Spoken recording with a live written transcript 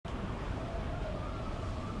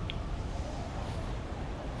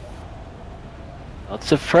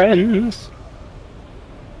Lots of friends.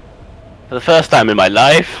 For the first time in my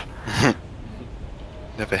life.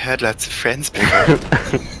 Never had lots of friends before.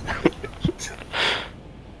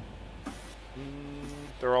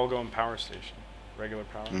 They're all going power station. Regular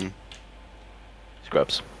power.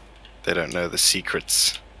 Scrubs. They don't know the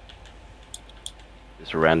secrets.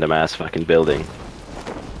 This random ass fucking building.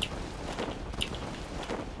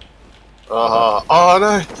 Oh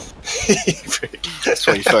no! That's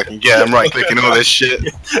what you fucking get. I'm right clicking all this shit.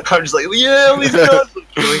 I'm just like, yeah, all these guns.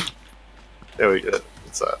 There we go.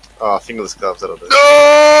 What's that? Oh, fingerless gloves. I don't know.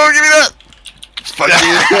 No, give me that. Fuck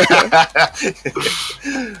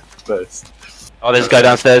you. Nice. Oh, there's a guy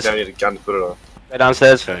downstairs. I need a gun to put it on. Guy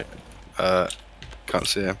downstairs. Okay. Can't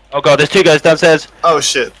see him. Oh god, there's two guys downstairs. Oh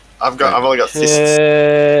shit! I've only got fists.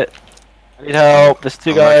 Shit. I need help. There's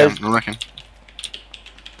two I'm guys. looking.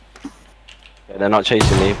 Yeah, they're not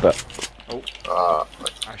chasing me, but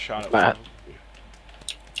I shot at Matt. one.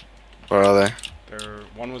 Where are they?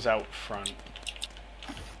 One was out front.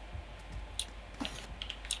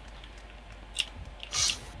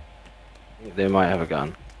 they might have a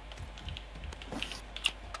gun.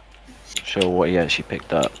 Not sure what he actually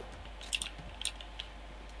picked up.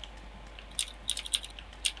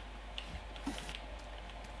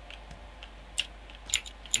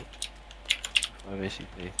 ACP.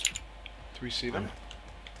 Do we see them?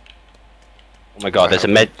 Oh my god,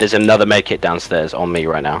 there's another med kit downstairs on me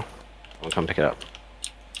right now. I'll come pick it up.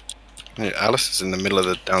 Yeah, Alice is in the middle of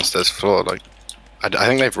the downstairs floor. Like, I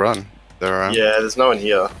think they've run. They're around. Yeah, there's no one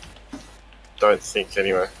here. Don't think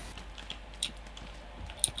anyway.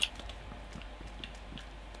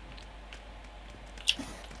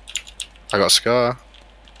 I got a scar.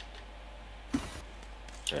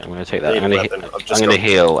 Okay, I'm gonna take that. I'm gonna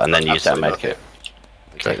heal and then use that med kit.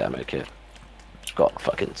 Take that med kit. Got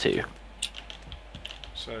fucking 2.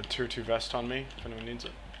 So tier 2 vest on me if anyone needs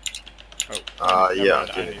it. Yeah,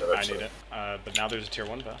 I need it. But now there's a tier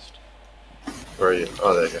 1 vest Where are you?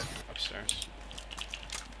 Oh, there you go. upstairs.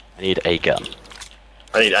 I need a gun.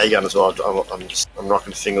 I need a gun as well. I'm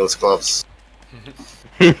rocking fingerless gloves.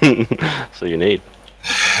 So you need.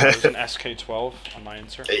 There's an SK12 on my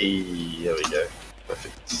insert. Hey, there we go.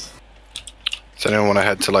 Perfect. Does anyone want to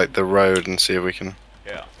head to like the road and see if we can?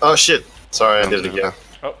 Yeah. Oh shit! Sorry, I did it again.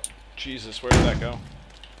 Oh, Jesus, where did that go?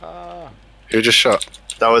 Who just shot?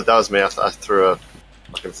 That was me. I threw a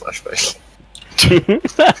fucking flashbang.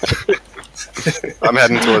 I'm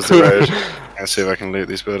heading towards the road. Let's see if I can loot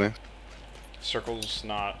these buildings. Circle's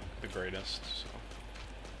not the greatest, so.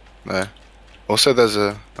 No. Also, there's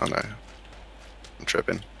a. Oh no. I'm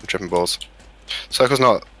tripping balls. Circle's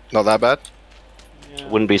not that bad. Yeah.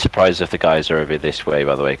 Wouldn't be surprised if the guys are over this way,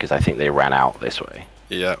 by the way, because I think they ran out this way.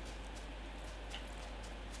 Yeah.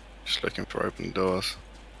 Just looking for open doors.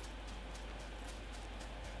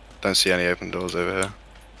 Don't see any open doors over here.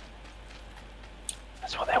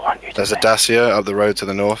 That's what they want you to There's a say. Dacia up the road to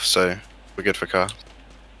the north, so we're good for car.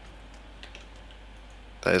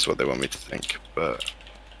 That is what they want me to think, but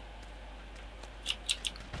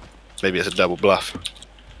maybe it's a double bluff.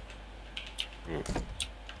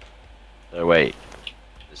 So wait,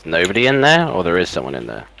 there's nobody in there, or there is someone in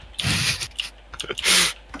there?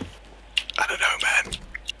 I don't know, man.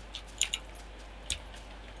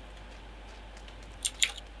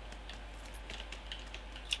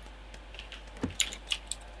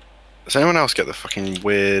 Does anyone else get the fucking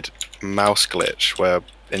weird mouse glitch where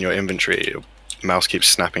in your inventory your mouse keeps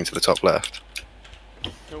snapping to the top left?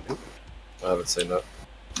 Nope. I haven't seen that.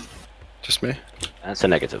 Just me? That's a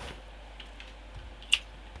negative.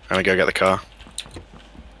 I'm gonna go get the car.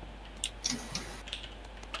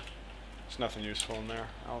 There's nothing useful in there,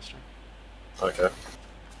 Alistair. Okay.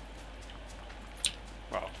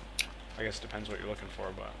 Well, I guess it depends what you're looking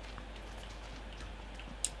for, but.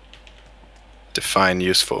 Define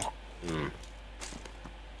useful.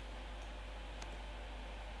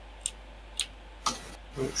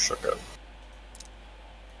 Ooh, shotgun.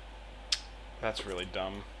 That's really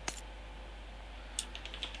dumb.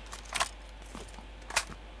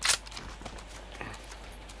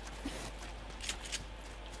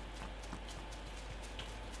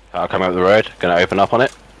 I'll come up the road. Gonna open up on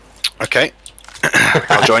it. Okay.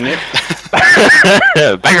 I'll join you. Bang,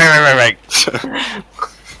 bang, bang, bang, bang.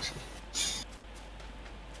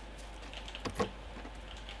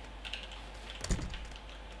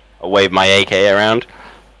 I'll wave my AK around.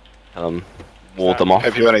 Ward them off.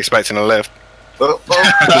 Hope you weren't expecting a lift. Oh,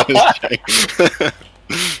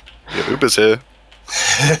 Your Uber's here.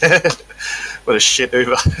 what a shit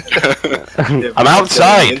Uber. I'm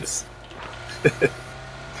outside.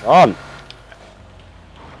 On.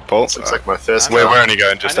 Paul. Looks like my first. We're only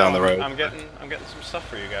going just I know, down the road. I'm getting some stuff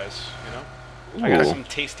for you guys. You know, I got some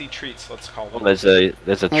tasty treats. Let's call them. Well, there's a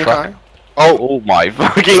truck. Okay. Oh, Oh my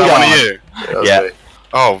fucking is that god! one of you? Yeah. That was Yeah. me.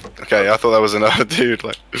 Oh, okay. I thought that was another dude.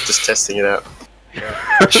 Like, Just testing it out.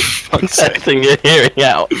 I'm testing your hearing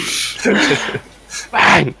out.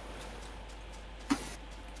 Bang!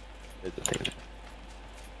 Here's the thing.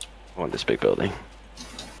 I want this big building.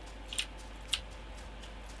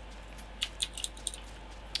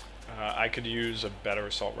 I could use a better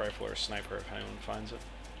assault rifle or a sniper if anyone finds it.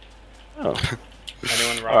 Oh.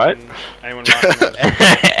 Anyone Alright. rocking? Anyone rocking?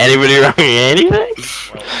 Anybody rocking anything?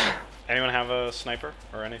 Well, anyone have a sniper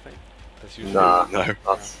or anything? That's usually Nah, no. I've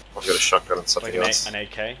got a shotgun and like something an, else. an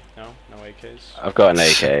AK. No, no AKs. I've got an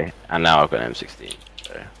AK, and now I've got an M16.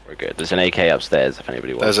 So we're good. There's an AK upstairs if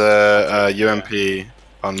anybody wants. there's a UMP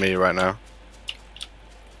on me right now.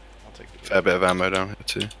 I'll take the. Fair bit of ammo down here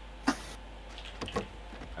too.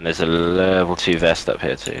 And there's a level 2 vest up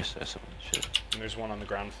here too, so someone should. And there's one on the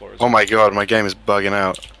ground floor. As Oh well. my god, my game is bugging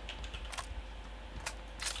out.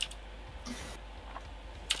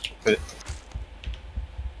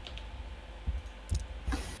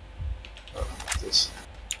 This.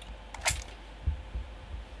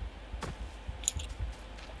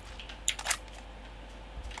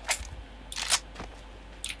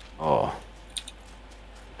 Oh.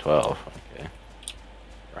 12, okay.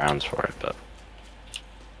 Rounds for it, but.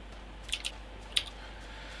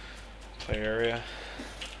 Play area.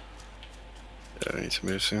 Yeah, I need to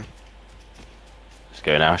move soon. Let's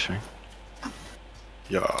go now, shall we?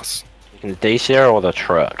 Yes. You can Dacia or the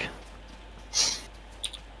truck?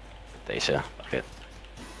 Dacia, fuck it.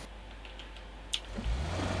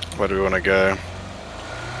 Where do we want to go?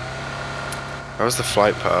 Where was the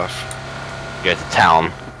flight path? Go to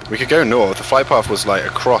town. We could go north. The flight path was like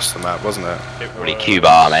across the map, wasn't it? It Probably was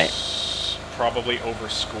Cuba, mate. Probably over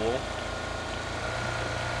school.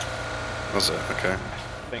 Was it? Okay. I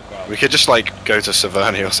think. Well, We could just like go to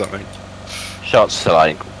Saverny or something. Shots to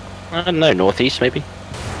like, I don't know, northeast maybe?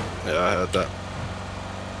 Yeah, I heard that.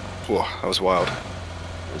 Whoa, that was wild.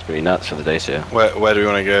 It was pretty nuts for the Dacia. Where do we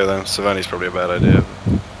want to go then? Saverny's probably a bad idea.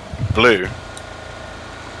 Blue.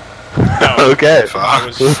 no, Okay. I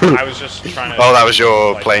was just trying to. Oh, that was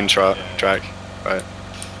your like, plane yeah. track, right?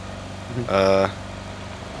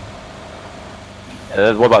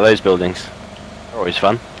 What about those buildings? They're always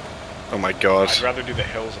fun. Oh my god. I'd rather do the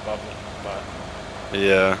hills above them, but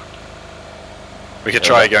Yeah. We could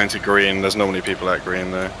try going to green. There's normally people at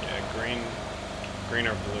green there. yeah, green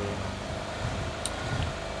or blue.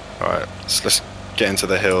 Alright, let's get into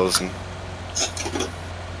the hills and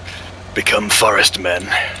become forest men.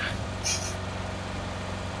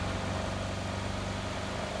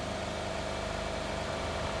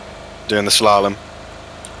 Doing the slalom.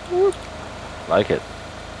 Like it.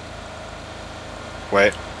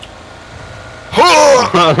 Wait.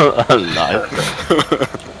 Nice.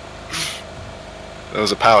 There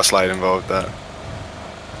was a power slide involved there.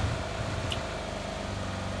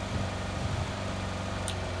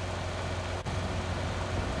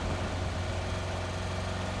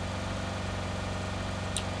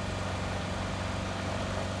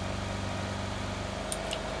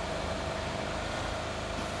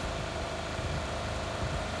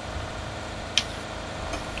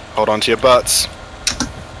 Hold on to your butts.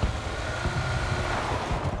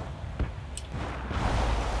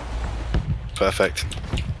 Perfect.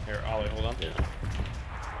 Here, Ollie, hold on.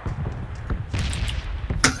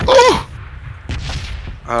 Oh!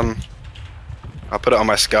 I'll put it on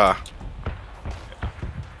my scar.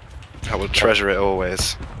 I will treasure it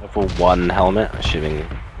always. Level 1 helmet, assuming.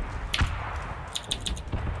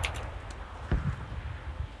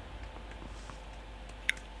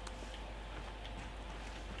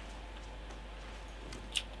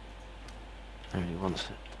 Nobody wants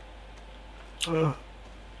it.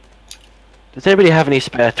 Does anybody have any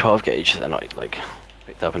spare 12 gauge that I like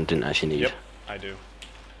picked up and didn't actually need? Yep, I do.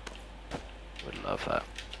 Would love that.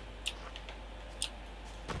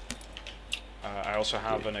 I also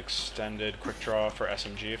have an extended quick draw for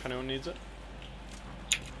SMG if anyone needs it.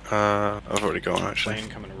 I've already gone actually. Plane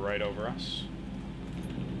coming right over us.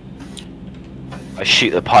 I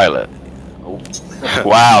shoot the pilot. Oh.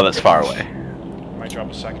 Wow, that's far away. Might drop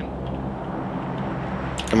a second.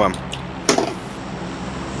 Come on.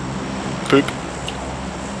 Poop.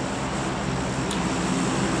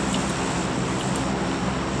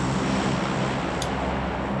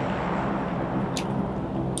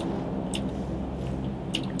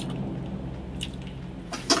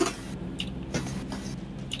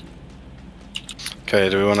 Okay,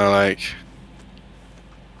 do we want to like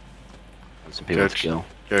Some people to kill.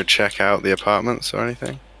 go check out the apartments or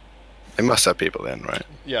anything? They must have people in, right?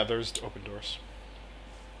 Yeah, there's open doors.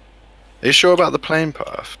 Are you sure about the plane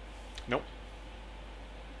path? Nope.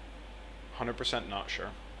 100% not sure.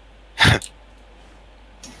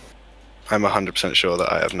 I'm 100% sure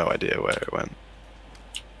that I have no idea where it went.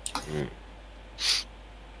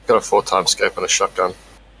 Got a 4x scope and a shotgun.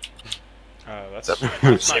 That's I'm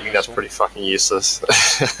not assuming that's useful. pretty fucking useless.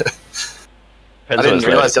 I Depends didn't what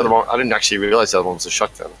realize it's the other one. I didn't actually realize the other one was a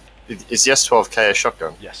shotgun. Is the S12K a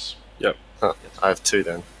shotgun? Yes. Huh. I have 2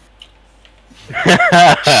 then.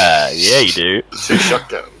 yeah, you do. 2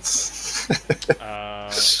 shotguns.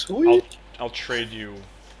 Sweet. I'll trade you.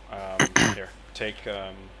 Here, take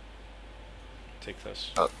this.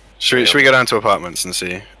 Should we go down to apartments and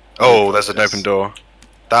see? Oh, there's an open door.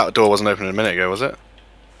 That door wasn't open a minute ago, was it?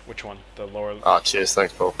 Which one? The lower. Ah, cheers,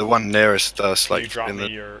 thanks, Paul. The one nearest us, Can you like drop in me the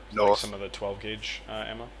your like, north. some of the 12 gauge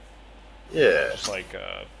ammo? Yeah. Just like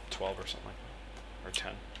 12 or something like that, or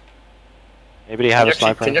 10. Anybody have a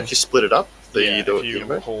sniper? Can you actually split it up? Yeah, if the you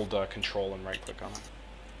ammo? hold control and right click on it.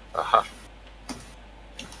 Aha.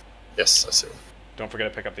 Yes, I see. Don't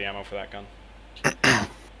forget to pick up the ammo for that gun.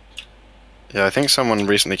 Yeah, I think someone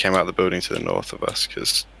recently came out of the building to the north of us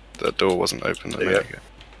because the door wasn't open a There you minute go. ago.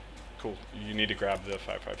 Cool. You need to grab the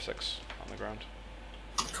 5.56 on the ground.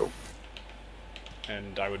 Cool.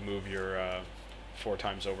 And I would move your 4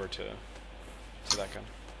 times over to that gun.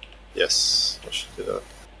 Yes, I should do that.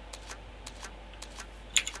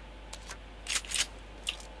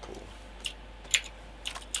 Cool.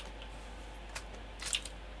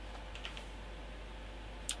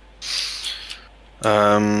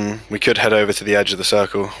 We could head over to the edge of the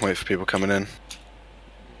circle, wait for people coming in.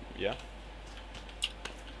 Yeah.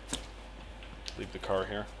 Leave the car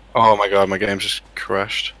here. Oh my god, my game just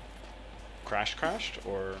crashed. Crashed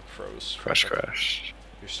or froze? Crashed.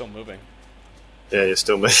 You're still moving. Yeah, you're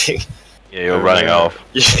still moving. Yeah, you're running off.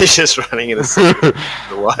 You're just running in the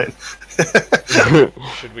line.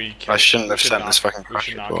 Should we? I shouldn't we have should sent knock- this fucking We crash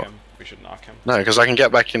should knock report. him. We should knock him. No, because I can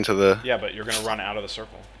get back into the... Yeah, but you're gonna run out of the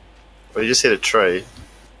circle. Well, you just hit a tree.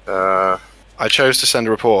 I chose to send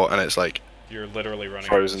a report and it's like You're literally running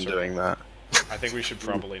frozen out of the circle. doing that. I think we should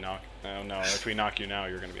probably knock. No, if we knock you now,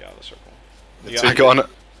 you're gonna be out of the circle. You It's got I got an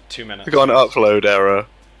 2 minutes. I got an upload error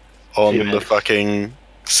on 2 the minutes. fucking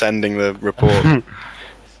sending the report.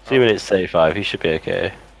 2 minutes save 5, he should be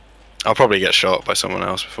okay. I'll probably get shot by someone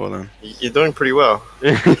else before then. You're doing pretty well.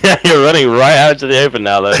 Yeah, you're running right out to the open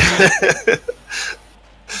now though. It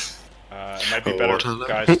might be better, Waterloo.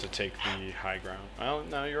 guys, to take the high ground. Well,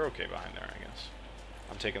 no, you're okay behind there, I guess.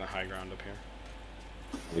 I'm taking the high ground up here.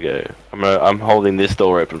 Here we go. I'm holding this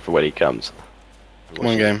door open for when he comes. Come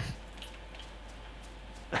on, game.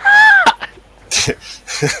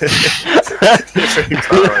 You're pretty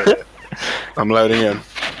far right there. I'm loading in.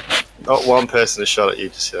 Not one person has shot at you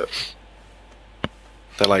just yet.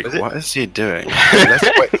 They're like, Is it? what is he doing?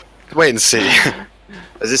 Let's wait and see.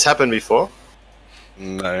 Has this happened before?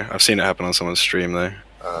 No, I've seen it happen on someone's stream though.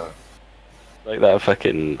 Like that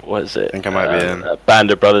fucking, what is it? I think I might be in. That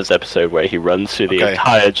Band of Brothers episode where he runs through the Okay.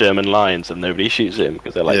 entire German lines and nobody shoots him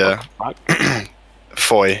because they're like, Yeah. what the fuck?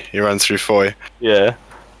 Foy, he runs through Foy. Yeah.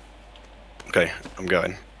 Okay, I'm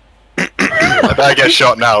going. I better get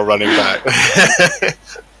shot now running back.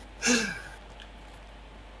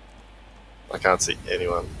 I can't see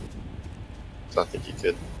anyone. So I think you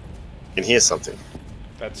could. You can hear something.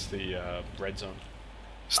 That's the red zone.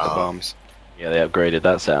 It's the Oh. bombs. Yeah, they upgraded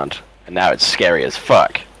that sound. And now it's scary as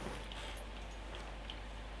fuck.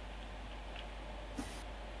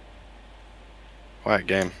 Quiet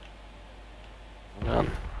game. Well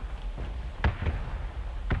done.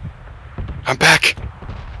 I'm back!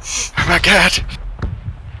 Oh my god!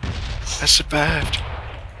 I survived.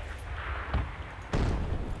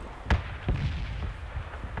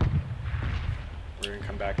 We're gonna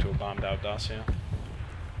come back to a bombed out Dacia.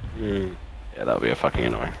 Yeah, that would be a fucking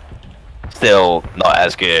annoying. Still not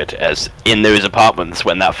as good as in those apartments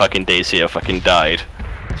when that fucking Dacia fucking died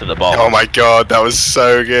to the bomb. Oh my god, that was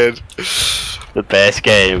so good. The best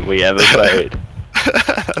game we ever played.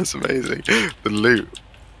 That's amazing. The loot.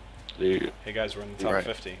 Dude. Hey guys, we're in the top Right.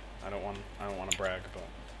 50. I don't want to brag, but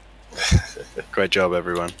Great job,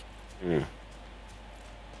 everyone. Mm.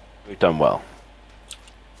 We've done well.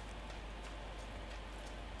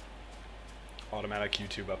 automatic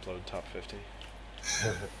YouTube upload top 50.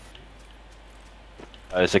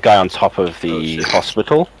 There's a guy on top of the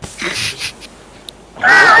hospital.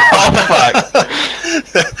 Oh fuck!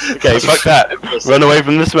 Okay, fuck that. Run away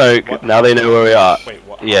from the smoke. What? Now they know where we are. Wait,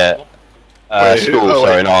 what? Yeah. Hospital? Wait, School, oh,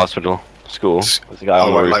 sorry, wait. not hospital. School. There's a guy on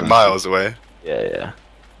Oh, the roof. like miles away. Yeah, yeah.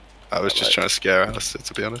 I was just trying to scare Alistair,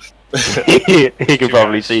 to be honest. He can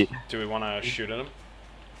probably see. Do we want to shoot at him?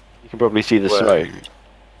 You can probably see the smoke.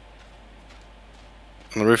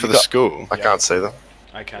 On the roof of the school? I can't see them.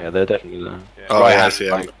 I can. Yeah, they're definitely there. Yeah. Oh, Right yeah, I hand see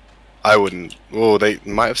flank. them. I wouldn't. Oh, they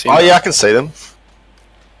might have seen Oh that. yeah, I can see them.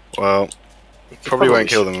 Well, probably won't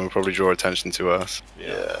kill them and will probably draw attention to us.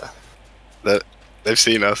 Yeah. They've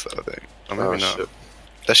seen us, though, I think. Or maybe Oh not. shit.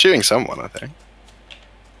 They're shooting someone, I think.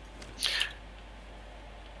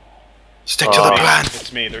 Stick to the Oh. plan!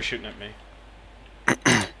 It's me. They're shooting at me.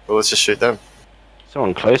 Well, let's just shoot them.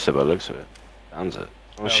 Someone closer by the looks of it. Sounds it.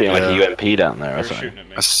 I'm Oh, shooting like a yeah. UMP down there or They're something. shooting at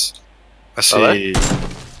me. I see.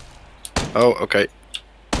 Oh, okay.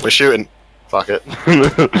 We're shooting. Fuck it.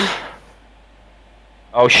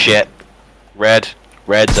 Oh shit. Red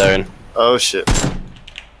zone. Oh shit.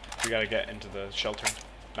 We gotta get into the shelter,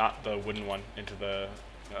 not the wooden one. Into the,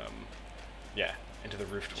 yeah, into the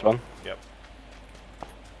roofed This one. one? Yep.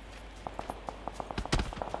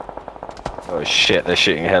 Oh shit, they're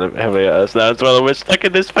shooting heavily at us now as well. We're stuck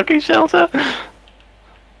in this fucking shelter.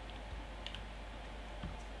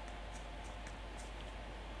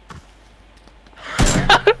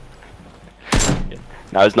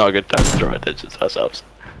 Now it's not a good time to draw attention to ourselves.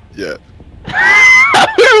 Yeah.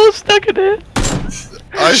 We're all stuck in here.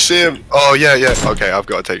 I see him. Oh, yeah, yeah. Okay, I've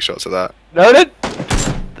got to take shots of that. No,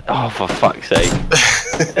 oh, for fuck's sake.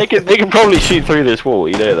 they can probably shoot through this wall,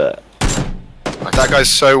 you know that. That guy's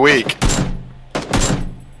so weak.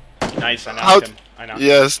 Nice. I How- knocked him. I knocked him.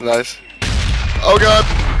 Yes, nice. Oh god!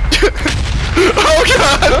 Oh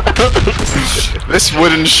god! This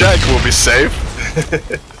wooden shack will be safe.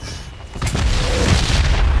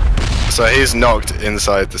 So he's knocked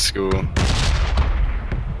inside the school.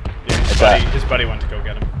 Yeah, his buddy went to go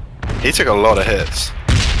get him. He took a lot of hits.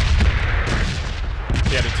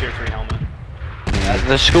 He had a tier 3 helmet.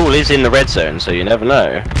 The school is in the red zone, so you never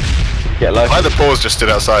know. Get lucky. Like the paws just stood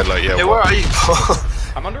outside like, yeah, Hey, what? where are you?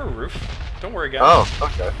 I'm under a roof. Don't worry, guys. Oh,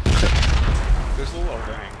 okay. There's a little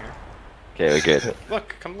overhang here. Okay, we're good.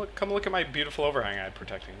 Look, come look at my beautiful overhang I had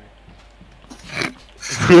protecting me.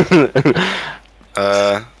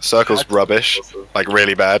 Circle's rubbish. Like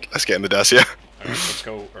really bad. Let's get in the Dacia. Alright, let's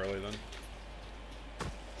go early then.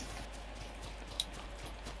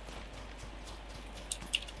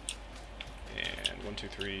 And 1, 2,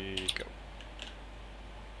 3, go.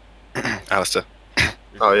 Alistair.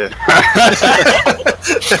 Oh yeah.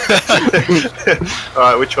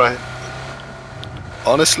 Alright, which way?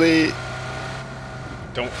 Honestly,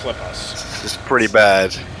 Don't flip us. it's pretty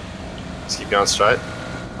bad. Just keep going straight.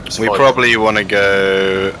 Just We follow- probably want to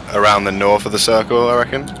go around the north of the circle, I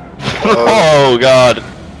reckon. Oh god.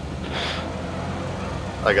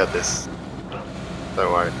 I got this.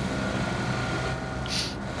 Don't worry.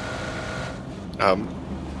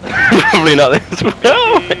 Probably not this way.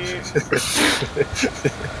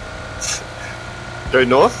 Go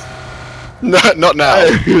north? No, not now.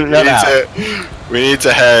 Not now. We need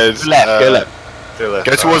to head Left, go left. Go left.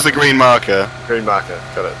 Go towards the green marker. green marker.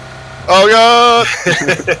 Got it. Oh god!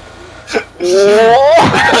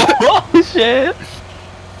 Oh shit.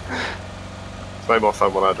 It's way more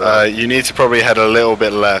fun when I drive. You need to probably head a little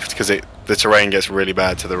bit left because the terrain gets really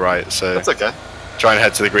bad to the right. So That's okay. try and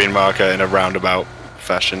head to the green marker in a roundabout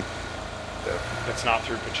fashion. It's not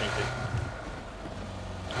through Pachinki.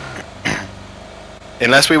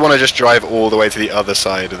 Unless we want to just drive all the way to the other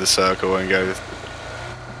side of the circle and go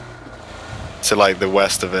to like the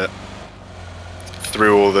west of it,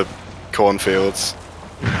 through all the cornfields.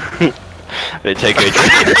 They take a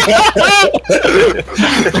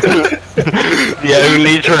the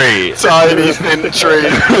only tree. Tiny thin tree.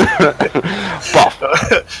 Buff.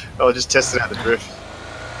 Oh, just testing out the drift.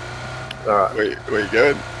 Alright. Wait, where you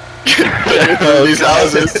going? Through these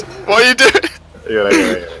houses. What are you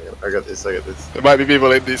doing? I got this. There might be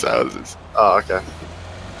people in these houses. Oh, okay.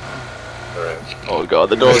 Alright. Oh god,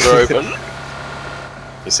 the doors are open.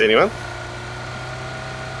 You see anyone?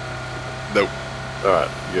 Nope. Alright,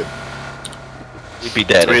 good. You'd be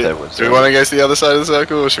dead Do if there was. we want to go to the other side of the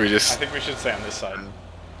circle, or should we I just? think we should stay on this side.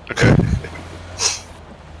 Okay.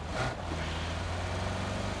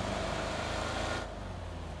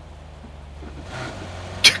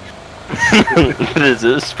 There's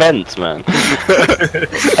a suspense, man.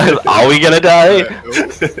 Are we gonna die?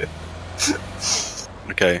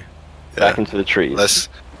 Okay. Back into the trees.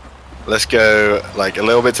 Let's go like a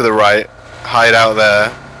little bit to the right, hide out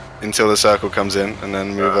there until the circle comes in, and then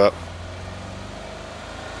move up.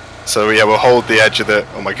 So yeah, we'll hold the edge of the.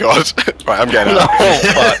 Oh my god! Right, I'm getting out.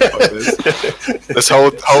 No, Fuck this. Let's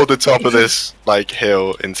hold the top of this like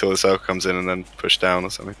hill until the circle comes in, and then push down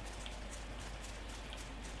or something.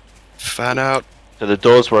 Fan out. So the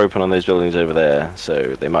doors were open on those buildings over there,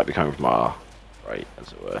 so they might be coming from our right,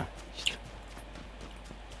 as it were.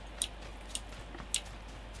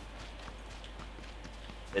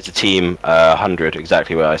 There's a team, 100,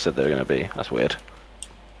 exactly where I said they were going to be. That's weird.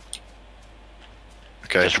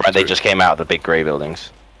 Okay. Just right, they just came out of the big grey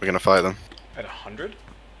buildings. We're gonna fight them. At 100?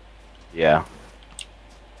 Yeah.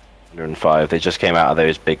 105. They just came out of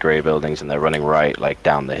those big grey buildings and they're running right, like,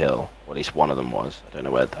 down the hill. Or at least one of them was. I don't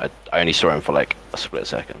know where. I only saw him for, like, a split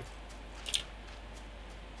second.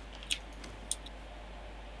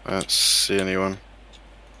 I don't see anyone.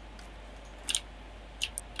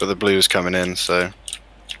 But the blue's coming in, so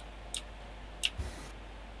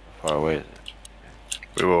How far away is it?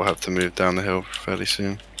 we will have to move down the hill fairly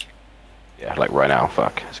soon. Yeah, like right now.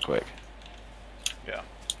 Fuck, it's quick. Yeah.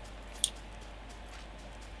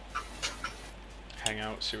 Hang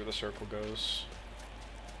out, see where the circle goes.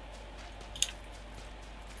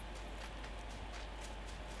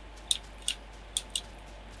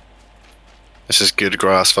 This is good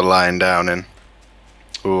grass for lying down in.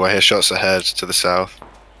 Ooh, I hear shots ahead to the south.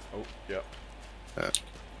 Oh, yep.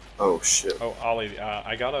 Oh shit. Oh, Ollie,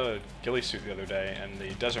 I got a ghillie suit the other day and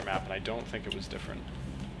the desert map, and I don't think it was different.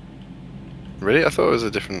 Really? I thought it was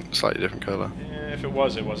a different, slightly different colour. If it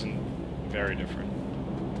was, it wasn't very different.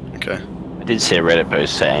 Okay. I did see a Reddit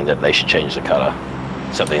post saying that they should change the color.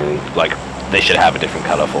 Something like they should have a different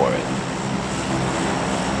color for it.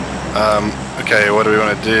 Okay, what do we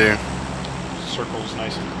want to do? Circle's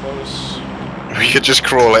nice and close. We could just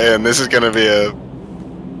crawl it in. This is gonna be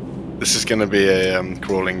a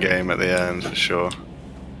crawling game at the end for sure.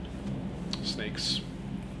 Snakes.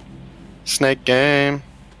 Snake game.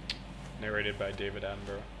 Narrated by David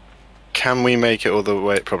Attenborough. Can we make it all the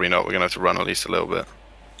way? Probably not. We're gonna have to run at least a little bit.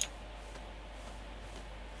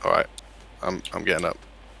 All right, I'm getting up.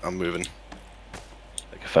 I'm moving.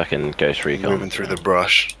 Like a fucking Ghost Recon. Moving through the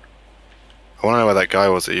brush. I want to know where that guy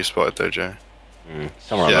was that you spotted, though, Joe.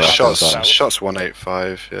 Somewhere on Yeah, the left-hand shots. side. Shots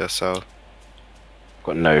 185. Yeah, south.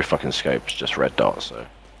 Got no fucking scopes, just red dots. So.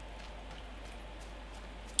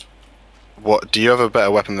 What? Do you have a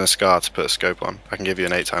better weapon than a Scar to put a scope on? I can give you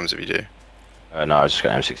an 8 times if you do. No, I just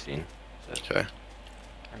got M16. So. Okay.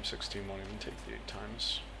 M16 won't even take the 8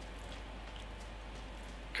 times.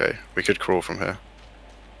 Okay, we could crawl from here.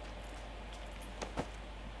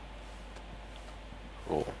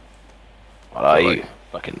 Cool. What are you,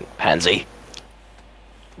 fucking pansy?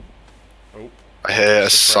 Oh, I hear a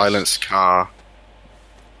Suppressed. silenced car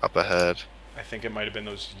up ahead. I think it might have been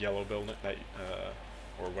those yellow building that,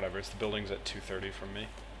 or whatever. It's the buildings at 230 from me.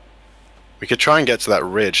 We could try and get to that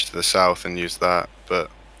ridge to the south and use that, but...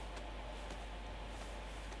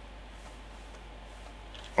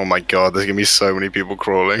 Oh my god, there's gonna be so many people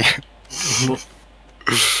crawling.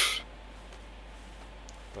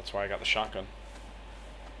 That's why I got the shotgun.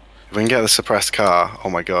 If we can get the suppressed car, oh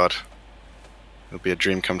my god. It'll be a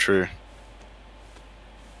dream come true.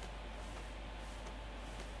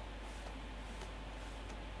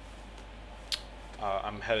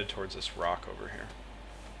 I'm headed towards this rock over here.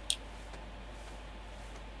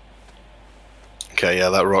 Okay, yeah,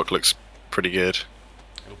 that rock looks pretty good.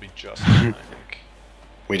 It'll be just fine, I think.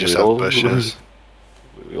 We just have bushes.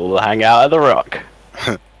 We all hang out at the rock.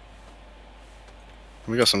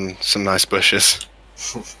 We got some nice bushes.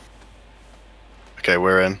 Okay,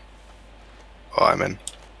 we're in. Oh, I'm in.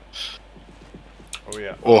 Oh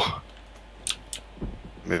yeah. Oh!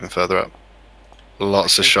 Moving further up.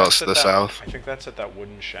 Lots of shots to the that's at south. I think that's at that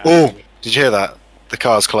wooden shack. Oh! Did you hear that? The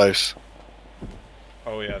car's close.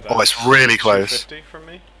 Oh yeah. That's Oh, it's really close. 250 from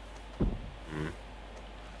me.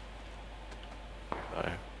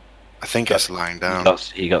 So, I think it's lying down.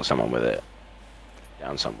 he got someone with it.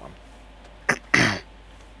 Down someone. Alright,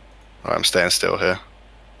 I'm staying still here.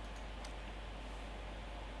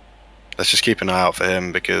 Let's just keep an eye out for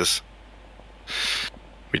him because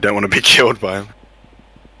we don't want to be killed by him.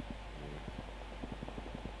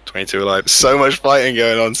 22 alive. So much fighting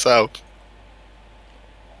going on south.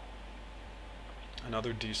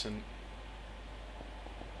 Another decent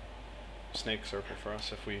snake circle for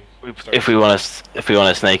us if we. If we want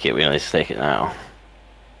to snake it, we only snake it now.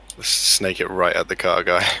 Let's snake it right at the car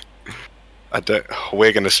guy.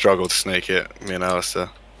 We're gonna struggle to snake it, me and Alistair.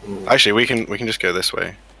 Actually, we can just go this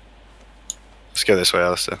way. Let's go this way,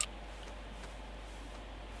 Alistair.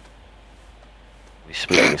 We're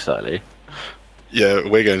splitting slightly. Yeah,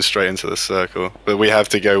 we're going straight into the circle, but we have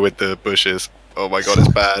to go with the bushes. Oh my god, it's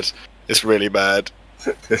bad. It's really bad.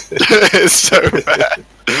 It's so bad.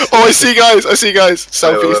 Oh, I see guys! I see guys!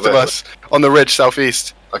 Southeast of us. On the ridge,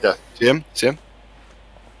 southeast. Okay. See him? See him?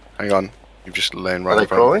 Hang on. You've just lain right Are they in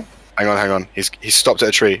front. crawling? Hang on, hang on. He's stopped at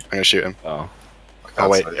a tree. I'm gonna shoot him. Oh. Oh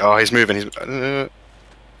wait, see. oh he's moving.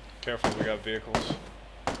 Careful, we got vehicles.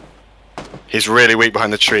 He's really weak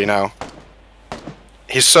behind the tree now.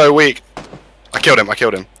 He's so weak. I killed him.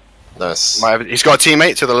 Nice. He's got a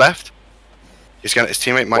teammate to the left. His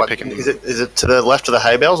teammate might pick him. Is it to the left of the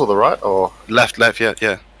hay bales or the right or Left,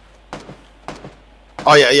 yeah.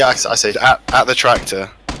 Oh yeah, I see. At the tractor.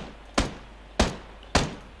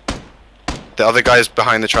 The other guy's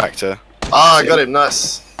behind the tractor. Ah, I got him.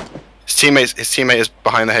 Nice. His teammate is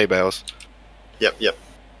behind the hay bales. Yep.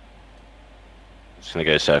 Just gonna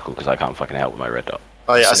go circle because I can't fucking help with my red dot.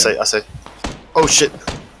 Oh yeah, I See see. Oh shit.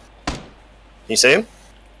 Can you see him?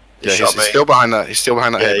 Yeah, he's still behind that. He's still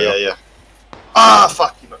behind that hay bale. Yeah. Ah,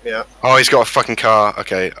 fuck! You knocked me out. Oh, he's got a fucking car.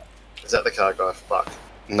 Okay. Is that the car guy? Fuck.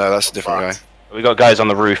 No, that's a different guy. We got guys on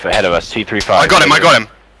the roof ahead of us. 235. I got him.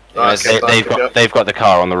 Nice. They've got the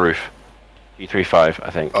car on the roof. 235, I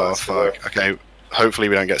think. Oh Nice. fuck. Okay. Hopefully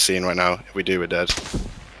we don't get seen right now. If we do, we're dead.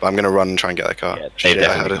 But I'm gonna run and try and get that car. Yeah, Shit,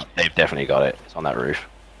 I had it. they've definitely got it. It's on that roof.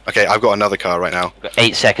 Okay, I've got another car right now. We've got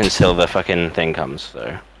 8 seconds till the fucking thing comes.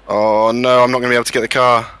 So Oh no, I'm not gonna be able to get the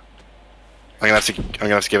car. I'm gonna have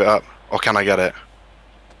to give it up. Or can I get it?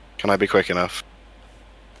 Can I be quick enough?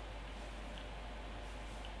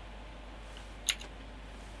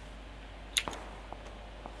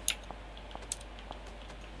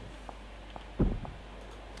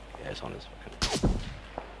 yeah, it's on his fucking.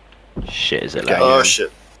 Shit, is it Okay. like? Oh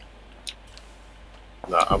shit.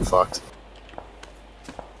 Nah, I'm fucked.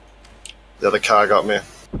 The other car got me.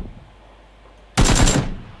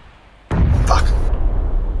 Fuck.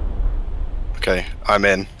 Okay, I'm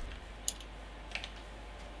in.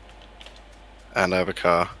 And I have a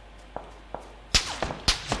car.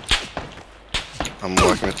 I'm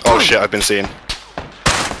working with. Oh shit, I've been seen.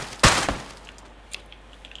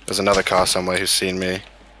 There's another car somewhere who's seen me.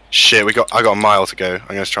 Shit, I got a mile to go. I'm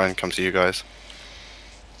gonna try and come to you guys.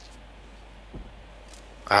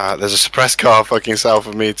 There's a suppressed car fucking south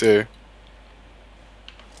of me too.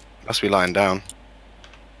 Must be lying down.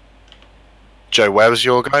 Joe, where was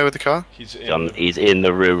your guy with the car? He's in. He's in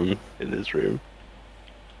the room. In this room.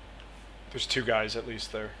 There's 2 guys at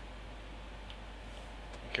least there.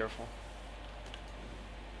 Be careful.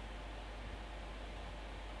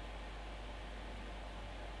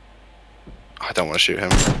 I don't want to shoot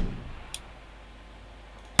him.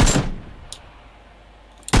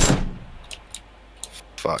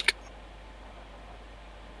 Fuck.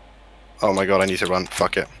 Oh my god, I need to run.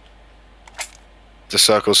 Fuck it. The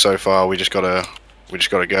circle's so far, we just gotta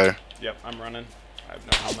go. Yep, I'm running. I have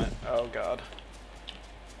no helmet. Oh god.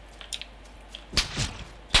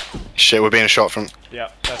 Shit, we're being shot from. Yeah,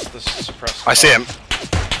 that's the suppressed. I see him.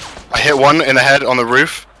 I hit one in the head on the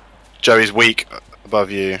roof. Joey's weak above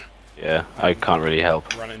you. Yeah, I can't really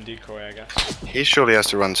help. Running decoy, I guess. He surely has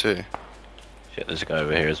to run too. Shit, there's a guy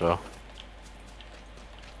over here as well.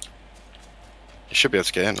 You should be able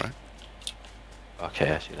to get in, right?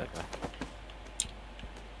 Okay, I see that guy.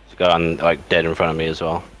 There's a guy on, like, dead in front of me as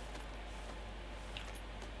well.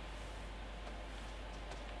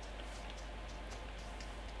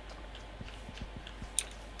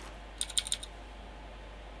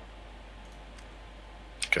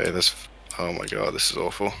 Okay, this. Oh my god, this is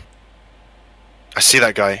awful. I see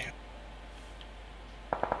that guy.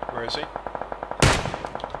 Where is he?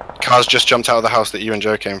 Car's just jumped out of the house that you and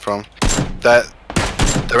Joe came from. They're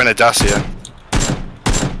in a Dacia.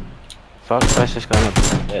 Fuck, where's this guy not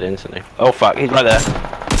dead instantly? Oh fuck, he's right there.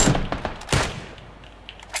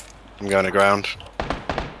 I'm going to ground.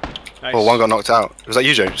 Nice. Oh, one got knocked out. Was that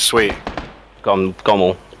you, Joe? Sweet. Got them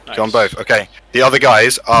all. Nice. Got 'em both. Okay. The other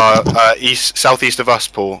guys are southeast of us,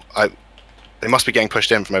 Paul. They must be getting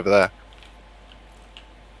pushed in from over there.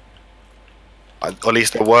 At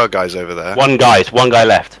least there were guys over there. One guy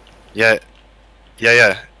left. Yeah.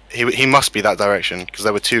 He must be that direction because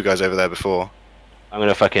there were 2 guys over there before. I'm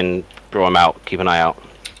gonna fucking draw him out. Keep an eye out.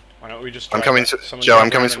 Why don't we just? I'm drive coming back- to someone Joe. drive I'm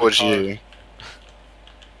coming around in the towards car. you.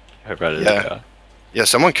 Hope right in Yeah. the car. Yeah,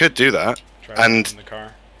 someone could do that. Drive And- in the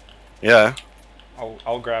car. Yeah.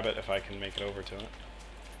 I'll grab it if I can make it over to it.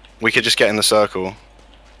 We could just get in the circle.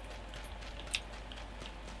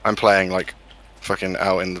 I'm playing like fucking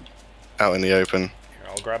out in the open. Here,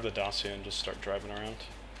 I'll grab the Dacia and just start driving around.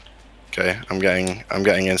 Okay, I'm getting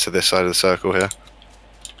into this side of the circle here.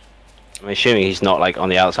 I'm assuming he's not like on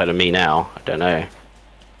the outside of me now. I don't know.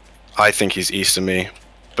 I think he's east of me.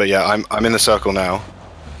 But yeah, I'm in the circle now.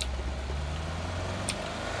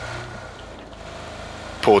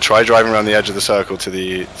 Paul, try driving around the edge of the circle to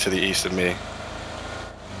the east of me.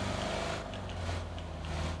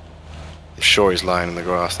 I'm sure he's lying in the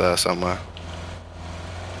grass there somewhere.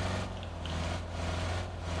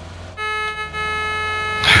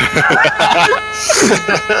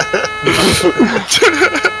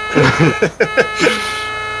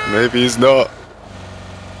 Maybe he's not.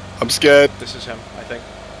 I'm scared. This is him, I think.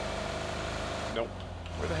 Nope.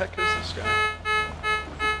 Where the heck is this guy?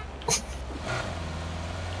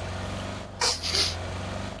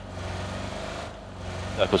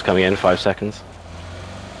 Circle's coming in, 5 seconds.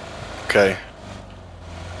 Okay.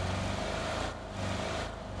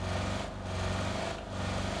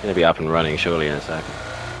 It's gonna be up and running surely in a second.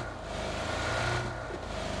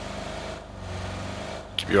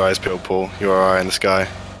 Keep your eyes peeled, Paul. You're our eye in the sky.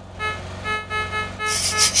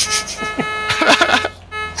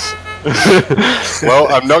 Well,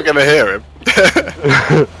 I'm not gonna hear him.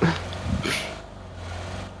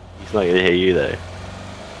 He's not gonna hear you though.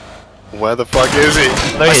 Where the fuck is he?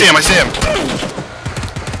 There I he see is. him, I see him!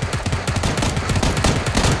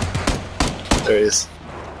 There he is.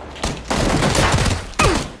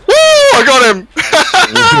 Woo! I got him!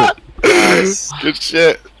 Nice. Good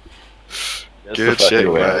shit. That's Good the fucking shit,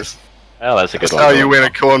 win. guys. Oh, that's a good That's one. how you win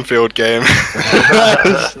a cornfield game.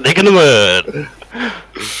 Stick in the mud.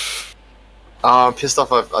 Oh, I'm pissed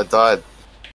off I died.